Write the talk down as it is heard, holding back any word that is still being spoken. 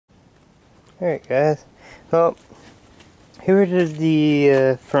Alright guys, well, here is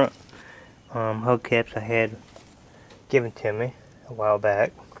the front hubcaps I had given to me a while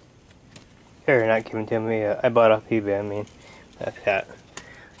back. Or not given to me, I bought off eBay, I mean. I've got,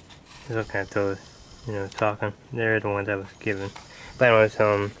 looking at those, talking. They're the ones I was given. But anyways, these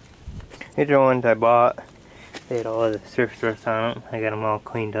are the ones I bought. They had all the surface rust on them. I got them all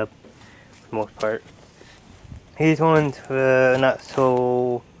cleaned up for the most part. These ones, not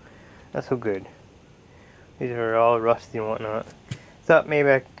so good. These are all rusty and whatnot. Thought maybe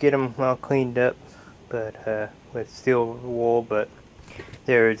I could get them all cleaned up, but with steel wool, but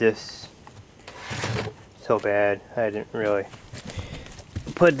they were just so bad. I didn't really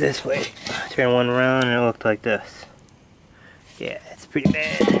put it this way. Turn one around and it looked like this. Yeah, it's pretty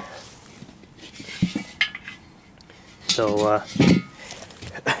bad. So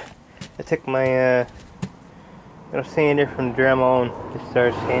I took my sander from the Dremel and just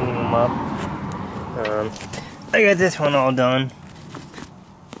started sanding them up. I got this one all done.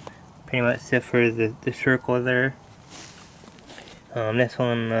 Pretty much except for the circle there. This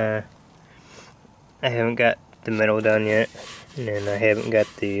one I haven't got the metal done yet, and I haven't got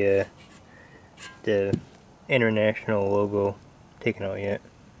the international logo taken out yet.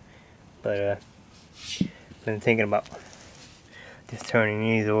 But been thinking about just turning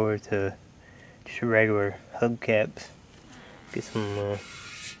these over to just regular hubcaps. Get some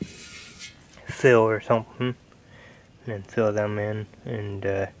fill or something, and then fill them in, and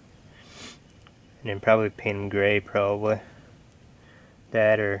then probably paint them gray, probably.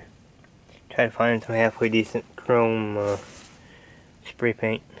 That, or try to find some halfway decent chrome spray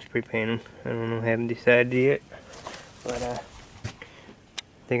paint them. I don't know, haven't decided yet, but I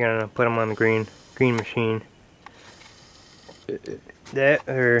think I'm gonna put them on the green machine. That,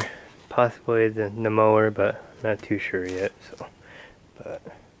 or possibly the mower, but not too sure yet. So, but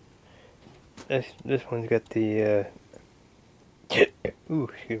this one's got the ooh,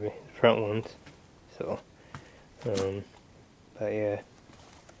 excuse me, the front ones. So, but yeah.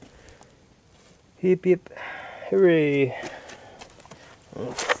 Yep, yep, hooray!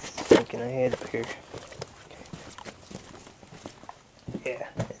 Oh, thinking I had up here. Yeah,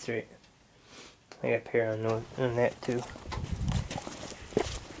 that's right. I got a pair on that too.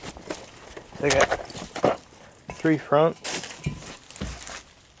 So I got 3 fronts.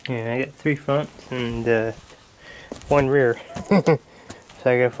 Yeah, I got 3 fronts and 1 rear. So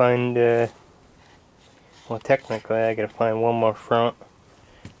I gotta find, well, technically I gotta find 1 more front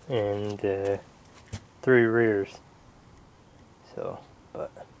and 3 rears. So,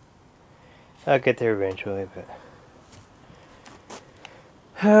 but I'll get there eventually.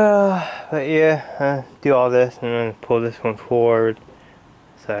 But yeah, do all this and then pull this one forward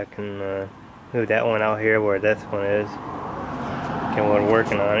so I can move that one out here where this one is. Can one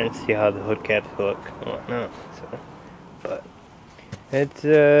working on it and see how the hood caps look and whatnot. So, but it's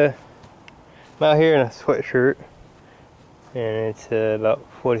I'm out here in a sweatshirt, and it's about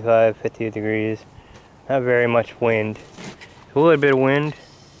 45-50 degrees. Not very much wind. A little bit of wind,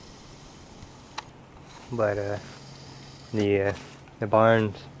 but the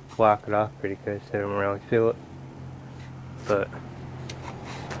barns block it off pretty good, so I don't really feel it. But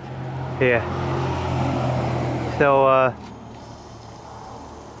yeah, so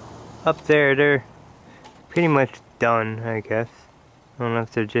up there, they're pretty much done, I guess. I don't know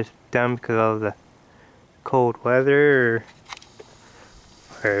if they're just done because of the cold weather,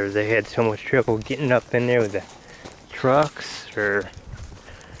 or they had so much trouble getting up in there with the trucks, or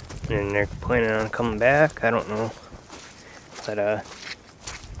and they're planning on coming back. I don't know. But I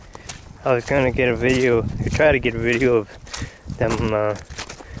was gonna get a video, try to get a video of them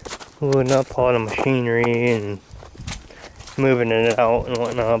loading up all the machinery and moving it out and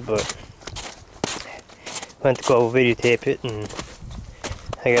whatnot, but I went to go videotape it, and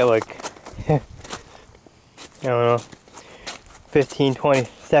I got like I don't know, 15-20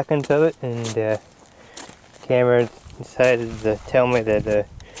 seconds of it, and the camera decided to tell me that the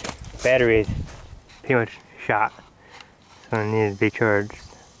battery is pretty much shot, so it needed to be charged.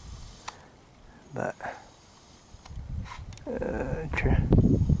 But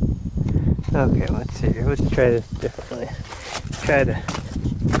okay, let's see here. Let's try this differently. Try to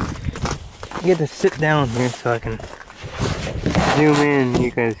get to sit down here so I can zoom in and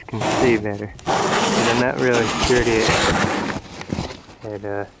you guys can see better. But I'm not really sturdy at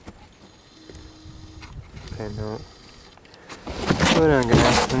I know. Hold on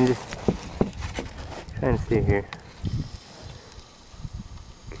guys, I'm just trying to see here.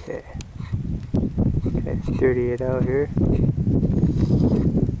 Okay. Okay, sturdy it out here.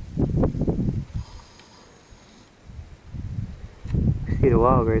 See the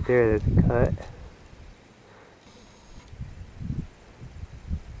log right there that's cut.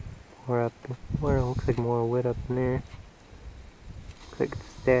 More up, more looks like more wood up in there. Looks like it's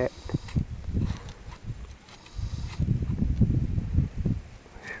stacked.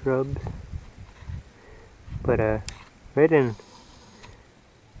 Shrubs. But right in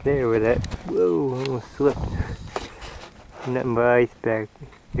there where that, whoa, I almost slipped. Nothing but ice back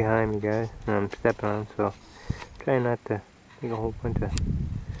behind me, guys, and I'm stepping on them, so try not to make a whole bunch of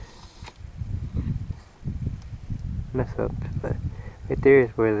mess ups. But right there is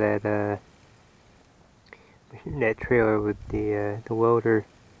where that trailer with the welder,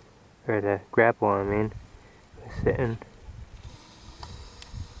 or the grapple, I mean, was sitting.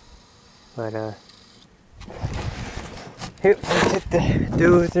 But here, let's hit the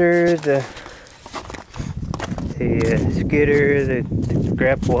dozer, the skidder, the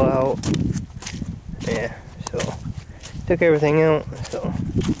grapple out. Yeah, so took everything out. So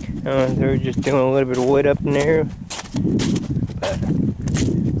they're just doing a little bit of wood up in there, but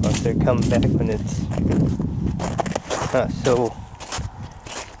once they're coming back when it's not so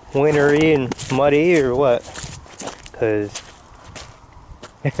wintry and muddy or what, because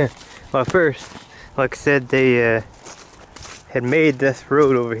well, first, like I said, they had made this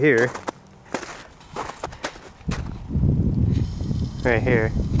road over here, right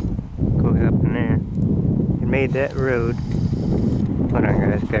here, goes up in there. It made that road. Hold on,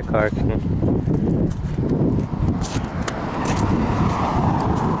 guys, got a car coming.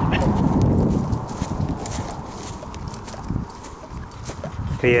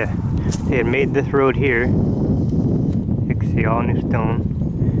 But yeah, they had made this road here. You can see all new stone.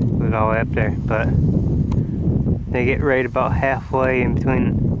 It was all up there, but they get right about halfway in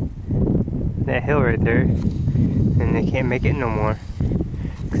between that hill right there, and they can't make it no more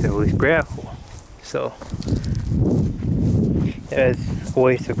because it was gravel. So that's a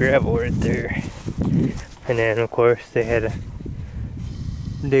waste of gravel right there. And then of course they had to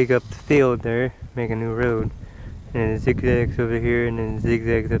dig up the field there, make a new road, and it zigzags over here, and then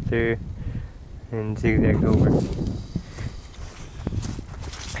zigzags up there, and zigzags over.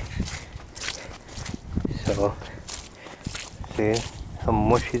 So, see how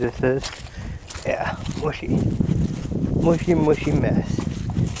mushy this is? Yeah, mushy. Mushy, mushy mess.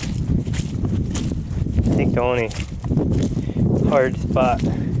 I think the only hard spot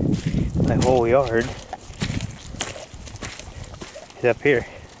in my whole yard is up here.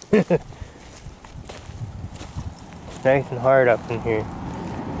 Nice and hard up in here.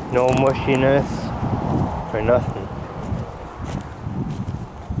 No mushiness or nothing.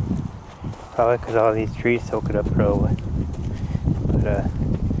 Probably because all these trees soak it up probably. But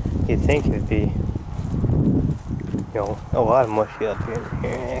you'd think it'd be, you know, a lot of mushy up here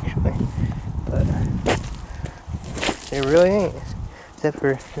actually. But it really ain't. Except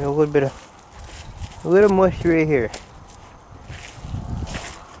for a little mushy right here.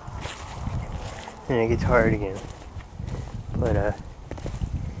 And it gets hard again. But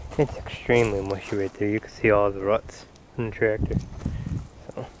it's extremely mushy right there. You can see all the ruts in the tractor.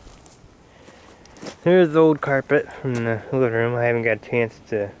 So there's the old carpet from the living room. I haven't got a chance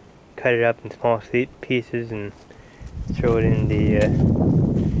to cut it up in small pieces and throw it in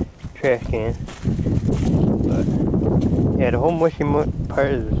the trash can. But yeah, the whole mushy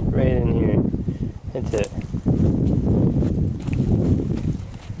part is right in here. That's it.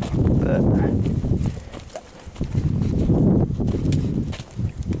 But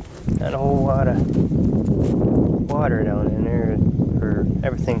not a whole lot of water down in there for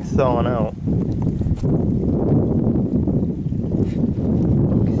everything thawing out. You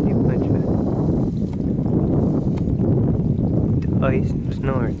can see a bunch of ice and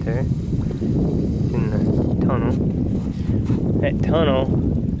snow right there in the tunnel. That tunnel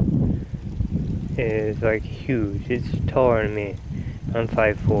is like huge. It's taller than me. I'm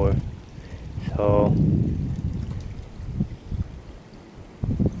 5'4". So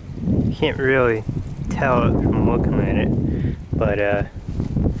can't really tell it from looking at it, but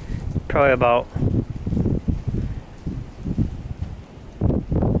probably about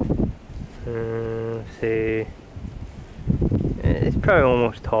say it's probably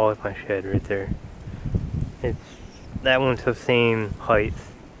almost as tall as my shed right there. That one's the same height.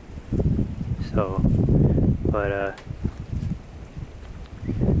 So, but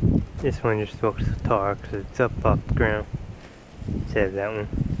this one just looks taller because it's up off the ground. Instead of that one.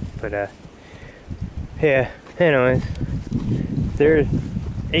 But yeah, anyways, they're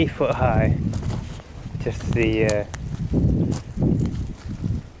 8 foot high. Just the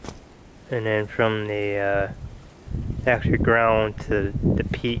and then from the actual ground to the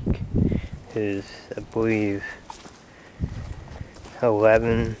peak is, I believe,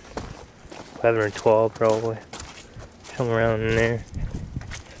 11 or 12 probably. Somewhere around in there.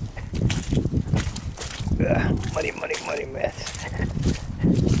 Muddy mess.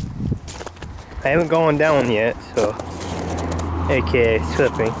 I haven't gone down yet, so aka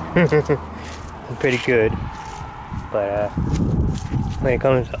slipping. I'm pretty good. But when it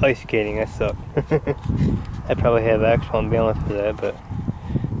comes to ice skating, I suck. I probably have actual imbalance for that, but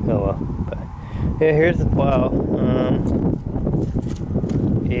oh well. But yeah, here's the plow.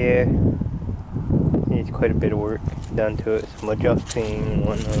 Yeah, needs quite a bit of work done to it, some adjusting and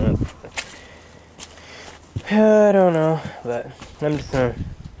whatnot. I don't know, but I'm just gonna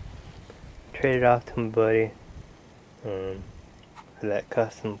trade it off to my buddy for that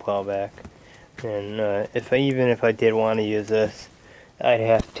custom plowback. And even if I did want to use this, I'd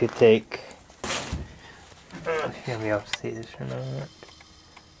have to take. I don't know if you're gonna be able to see this or not.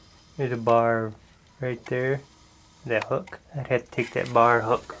 There's a bar right there, that hook. I'd have to take that bar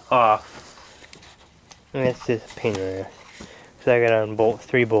hook off. And that's just a pain in the ass. So I got on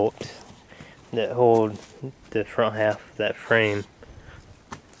 3 bolts that hold the front half of that frame.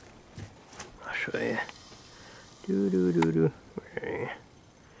 I'll show you. Where are you?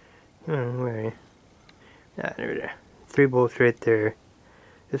 Oh, where are you? Ah, there. 3 bolts right there.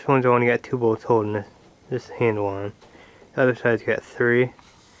 This one's only got 2 bolts holding this handle on. The other side's got 3.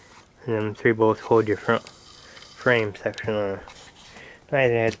 And then 3 bolts hold your front frame section on. I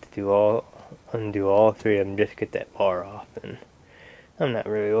had to undo all 3 of them just to get that bar off, and I'm not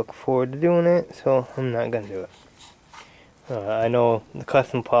really looking forward to doing it, so I'm not gonna do it. I know the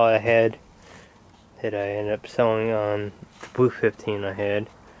custom plow I had that I ended up selling on the blue 15 I had.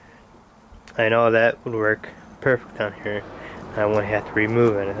 I know that would work perfect on here. I wouldn't have to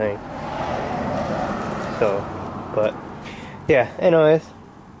remove anything. So, but yeah, anyways.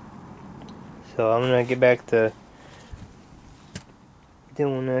 So I'm gonna get back to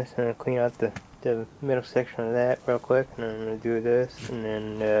doing this and clean out the middle section of that real quick, and then I'm gonna do this and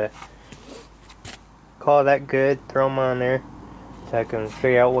then call that good, throw them on there so I can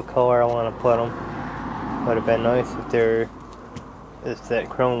figure out what color I want to put them. Would have been nice if that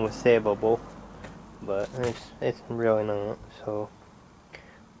chrome was savable, but it's really not. So,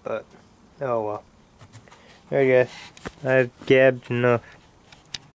 but oh well. There you go. I've gabbed enough.